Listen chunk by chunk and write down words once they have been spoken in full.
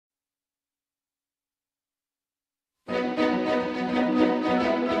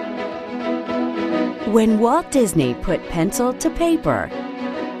When Walt Disney put pencil to paper,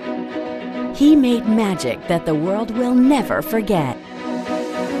 he made magic that the world will never forget.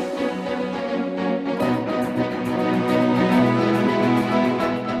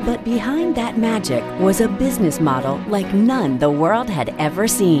 But behind that magic was a business model like none the world had ever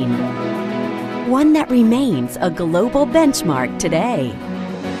seen. One that remains a global benchmark today.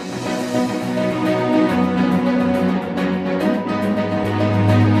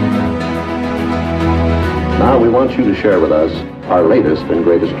 Now we want you to share with us our latest and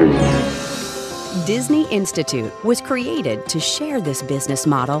greatest dream. Disney Institute was created to share this business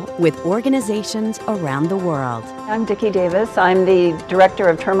model with organizations around the world. I'm Dickie Davis. I'm the Director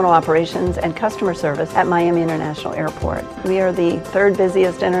of Terminal Operations and Customer Service at Miami International Airport. We are the third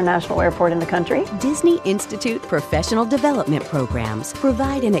busiest international airport in the country. Disney Institute professional development programs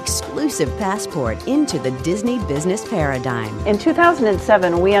provide an exclusive passport into the Disney business paradigm. In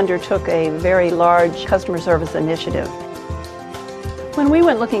 2007, we undertook a very large customer service initiative. When we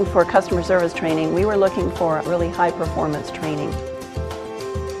went looking for customer service training, we were looking for really high-performance training.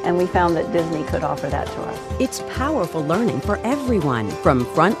 And we found that Disney could offer that to us. It's powerful learning for everyone, from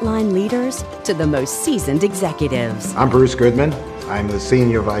frontline leaders to the most seasoned executives. I'm Bruce Goodman. I'm the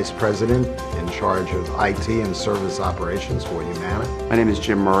Senior Vice President in charge of IT and Service Operations for Humana. My name is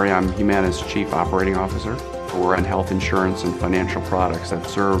Jim Murray. I'm Humana's Chief Operating Officer. We're in health insurance and financial products that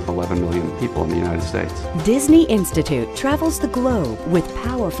serve 11 million people in the United States. Disney Institute travels the globe with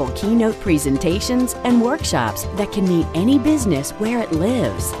powerful keynote presentations and workshops that can meet any business where it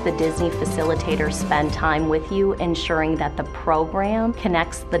lives. The Disney facilitators spend time with you ensuring that the program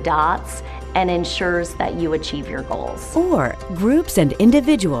connects the dots and ensures that you achieve your goals. Or groups and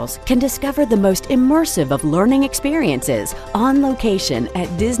individuals can discover the most immersive of learning experiences on location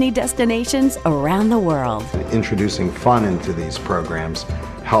at Disney destinations around the world. Introducing fun into these programs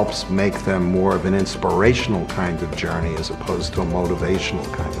helps make them more of an inspirational kind of journey as opposed to a motivational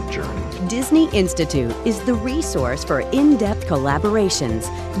kind of journey. Disney Institute is the resource for in-depth collaborations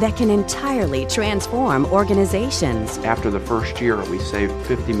that can entirely transform organizations. After the first year, we saved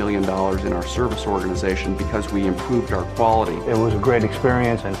 $50 million in our service organization because we improved our quality. It was a great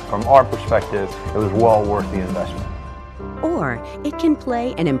experience, and from our perspective, it was well worth the investment. Or it can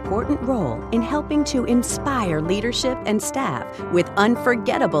play an important role in helping to inspire leadership and staff with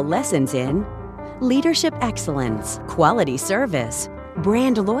unforgettable lessons in leadership excellence, quality service,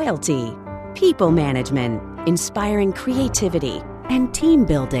 brand loyalty, people management, inspiring creativity, and team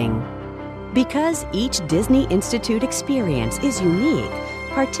building. Because each Disney Institute experience is unique,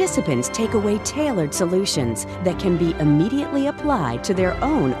 participants take away tailored solutions that can be immediately applied to their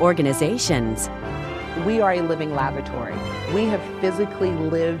own organizations. We are a living laboratory. We have physically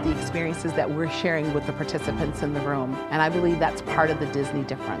lived the experiences that we're sharing with the participants in the room, and I believe that's part of the Disney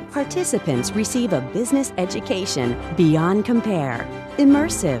difference. Participants receive a business education beyond compare,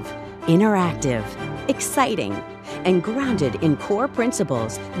 immersive, interactive, exciting, and grounded in core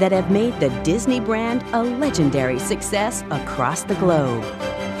principles that have made the Disney brand a legendary success across the globe.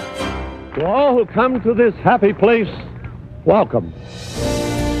 To all who come to this happy place, welcome.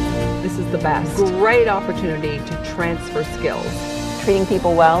 This is the best. Great opportunity to transfer skills. Treating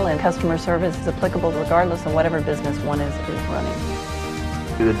people well and customer service is applicable regardless of whatever business one is running.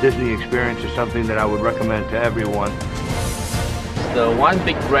 The Disney experience is something that I would recommend to everyone. The one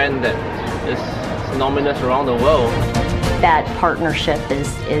big brand that is synonymous around the world. That partnership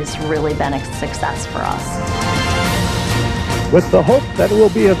is really been a success for us. With the hope that it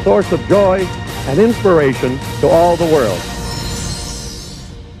will be a source of joy and inspiration to all the world.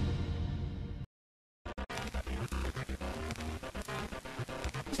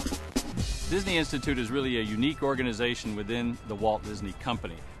 Disney Institute is really a unique organization within the Walt Disney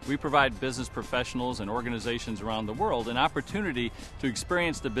Company. We provide business professionals and organizations around the world an opportunity to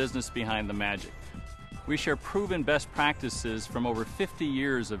experience the business behind the magic. We share proven best practices from over 50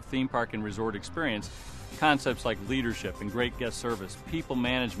 years of theme park and resort experience, concepts like leadership and great guest service, people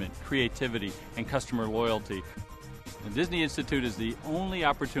management, creativity, and customer loyalty. The Disney Institute is the only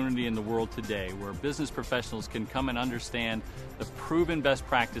opportunity in the world today where business professionals can come and understand the proven best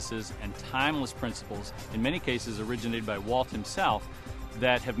practices and timeless principles, in many cases originated by Walt himself,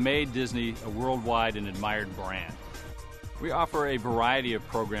 that have made Disney a worldwide and admired brand. We offer a variety of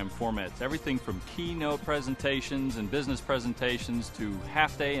program formats, everything from keynote presentations and business presentations to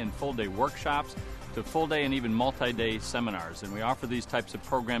half-day and full-day workshops, to full-day and even multi-day seminars. And we offer these types of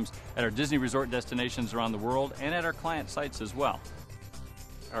programs at our Disney resort destinations around the world and at our client sites as well.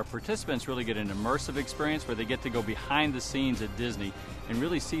 Our participants really get an immersive experience where they get to go behind the scenes at Disney and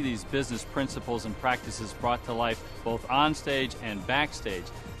really see these business principles and practices brought to life both on stage and backstage.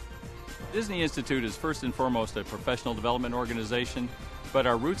 Disney Institute is first and foremost a professional development organization, but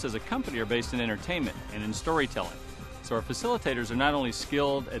our roots as a company are based in entertainment and in storytelling. So our facilitators are not only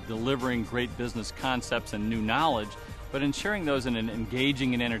skilled at delivering great business concepts and new knowledge, but in sharing those in an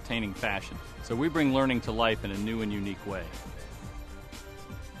engaging and entertaining fashion. So we bring learning to life in a new and unique way.